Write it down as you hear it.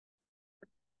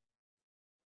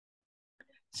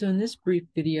So in this brief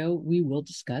video, we will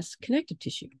discuss connective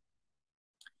tissue.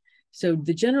 So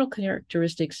the general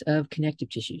characteristics of connective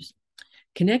tissues.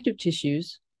 Connective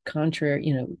tissues,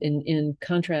 in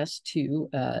contrast to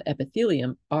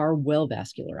epithelium, are well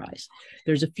vascularized.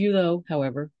 There's a few, though,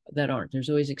 however, that aren't. There's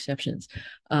always exceptions,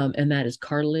 and that is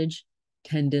cartilage,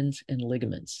 tendons, and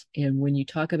ligaments. And when you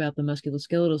talk about the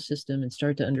musculoskeletal system and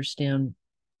start to understand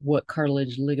what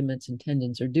cartilage, ligaments, and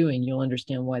tendons are doing, you'll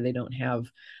understand why they don't have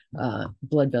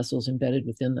blood vessels embedded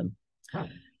within them.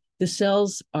 The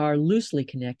cells are loosely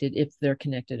connected if they're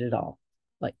connected at all.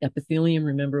 Like epithelium,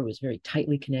 remember, was very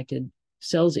tightly connected.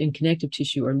 Cells in connective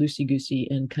tissue are loosey-goosey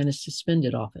and kind of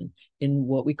suspended often in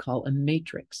what we call a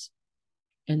matrix.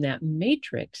 And that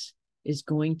matrix is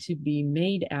going to be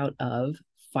made out of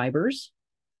fibers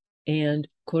and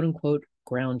quote-unquote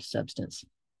ground substance.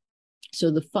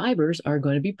 So the fibers are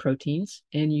going to be proteins,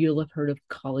 and you'll have heard of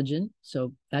collagen.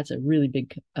 So that's a really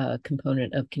big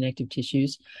component of connective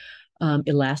tissues.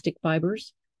 Elastic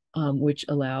fibers, which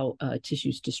allow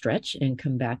tissues to stretch and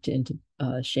come back into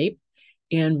shape,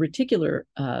 and reticular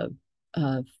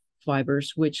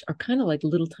fibers, which are kind of like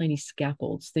little tiny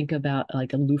scaffolds. Think about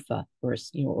like a loofah or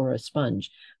a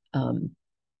sponge.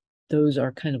 Those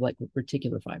are kind of like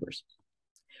reticular fibers.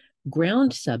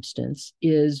 Ground substance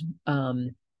is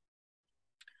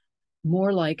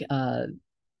more like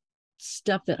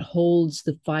stuff that holds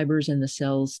the fibers and the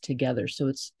cells together.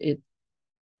 So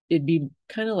it'd be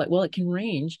kind of like, well, it can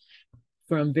range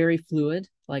from very fluid,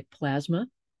 like plasma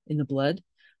in the blood,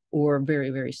 or very,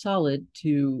 very solid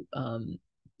to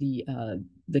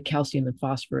the calcium and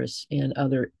phosphorus and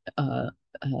other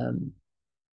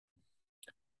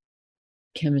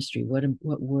chemistry.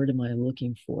 What word am I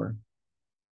looking for?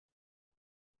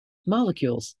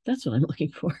 Molecules. That's what I'm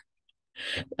looking for.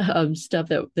 Stuff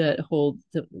that holds,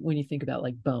 when you think about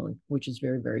like bone, which is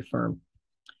very, very firm.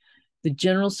 The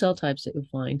general cell types that you'll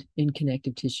find in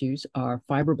connective tissues are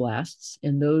fibroblasts,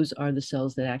 and those are the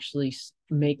cells that actually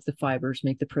make the fibers,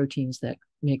 make the proteins that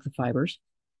make the fibers.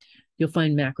 You'll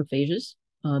find macrophages,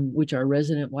 which are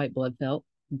resident white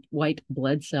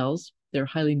blood cells. They're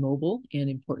highly mobile and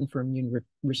important for immune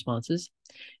responses.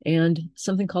 And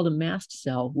something called a mast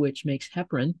cell, which makes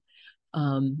heparin,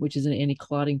 which is an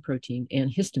anti-clotting protein,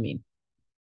 and histamine.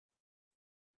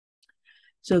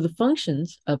 So the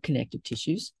functions of connective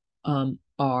tissues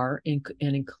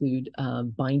include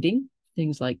binding,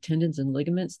 things like tendons and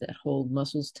ligaments that hold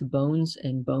muscles to bones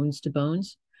and bones to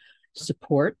bones.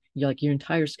 Support, like your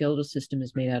entire skeletal system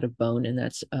is made out of bone, and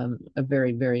that's a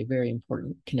very, very, very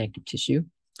important connective tissue.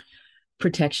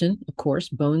 Protection, of course,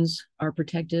 bones are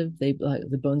protective.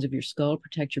 The bones of your skull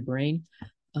protect your brain.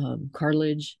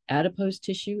 Cartilage, adipose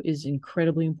tissue is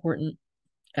incredibly important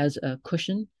as a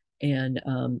cushion and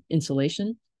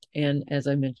insulation. And as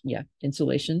I mentioned,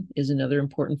 insulation is another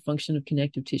important function of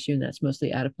connective tissue, and that's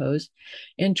mostly adipose.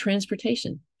 And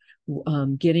transportation,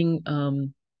 getting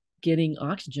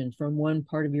oxygen from one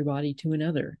part of your body to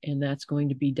another, and that's going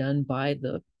to be done by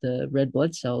the red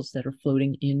blood cells that are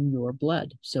floating in your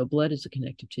blood. So blood is a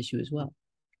connective tissue as well.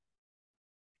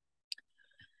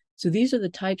 So these are the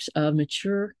types of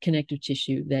mature connective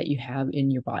tissue that you have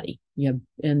in your body.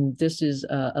 And this is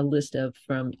a list of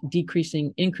from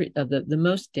decreasing of the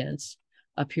most dense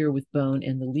up here with bone,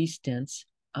 and the least dense,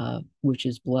 which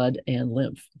is blood and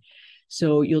lymph.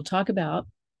 So you'll talk about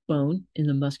bone in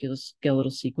the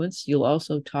musculoskeletal sequence. You'll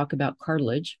also talk about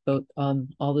cartilage, both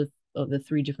all of the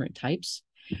three different types.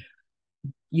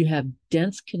 You have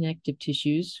dense connective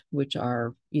tissues, which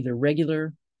are either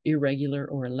regular, irregular,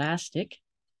 or elastic.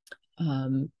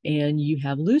 And you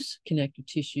have loose connective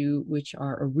tissue, which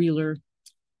are areolar,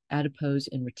 adipose,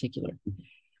 and reticular.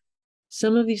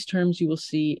 Some of these terms you will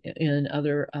see in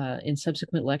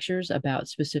subsequent lectures about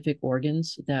specific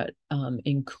organs that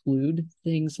include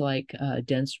things like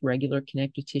dense regular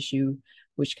connective tissue,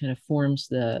 which kind of forms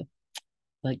the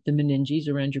meninges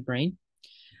around your brain.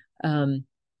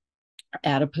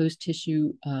 Adipose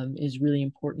tissue is really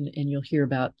important, and you'll hear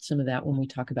about some of that when we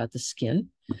talk about the skin.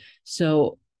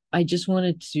 So I just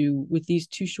wanted to, with these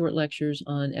two short lectures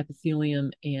on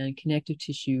epithelium and connective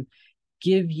tissue,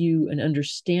 give you an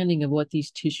understanding of what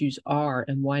these tissues are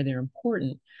and why they're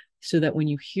important, so that when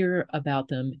you hear about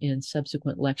them in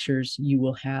subsequent lectures, you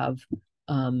will have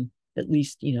at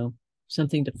least,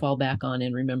 something to fall back on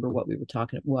and remember what we were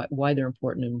talking about, why they're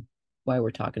important and why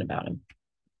we're talking about them.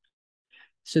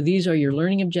 So these are your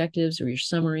learning objectives or your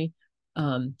summary.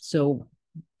 So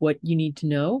what you need to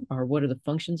know are, what are the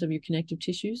functions of your connective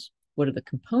tissues? What are the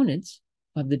components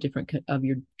of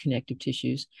your connective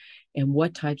tissues? And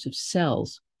what types of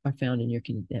cells are found in your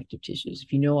connective tissues?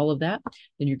 If you know all of that,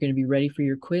 then you're going to be ready for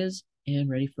your quiz and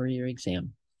ready for your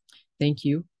exam. Thank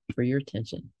you for your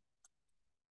attention.